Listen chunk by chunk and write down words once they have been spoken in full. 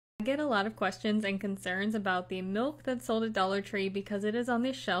I get a lot of questions and concerns about the milk that's sold at Dollar Tree because it is on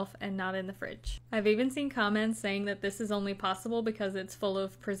the shelf and not in the fridge. I've even seen comments saying that this is only possible because it's full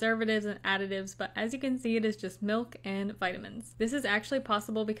of preservatives and additives, but as you can see, it is just milk and vitamins. This is actually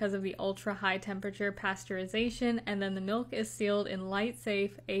possible because of the ultra high temperature pasteurization, and then the milk is sealed in light,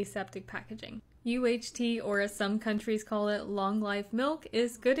 safe, aseptic packaging. UHT, or as some countries call it, long life milk,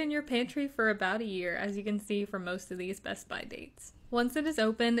 is good in your pantry for about a year, as you can see from most of these Best By dates. Once it is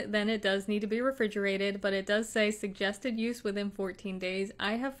opened, then it does need to be refrigerated, but it does say suggested use within 14 days.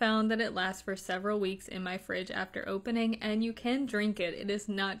 I have found that it lasts for several weeks in my fridge after opening, and you can drink it. It is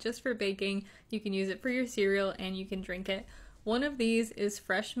not just for baking. You can use it for your cereal and you can drink it. One of these is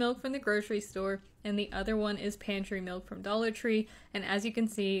fresh milk from the grocery store, and the other one is pantry milk from Dollar Tree, and as you can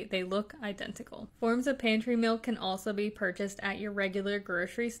see, they look identical. Forms of pantry milk can also be purchased at your regular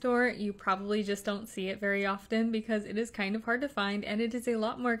grocery store. You probably just don't see it very often because it is kind of hard to find, and it is a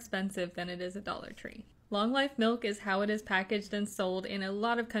lot more expensive than it is at Dollar Tree. Long life milk is how it is packaged and sold in a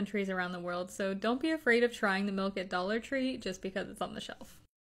lot of countries around the world, so don't be afraid of trying the milk at Dollar Tree just because it's on the shelf.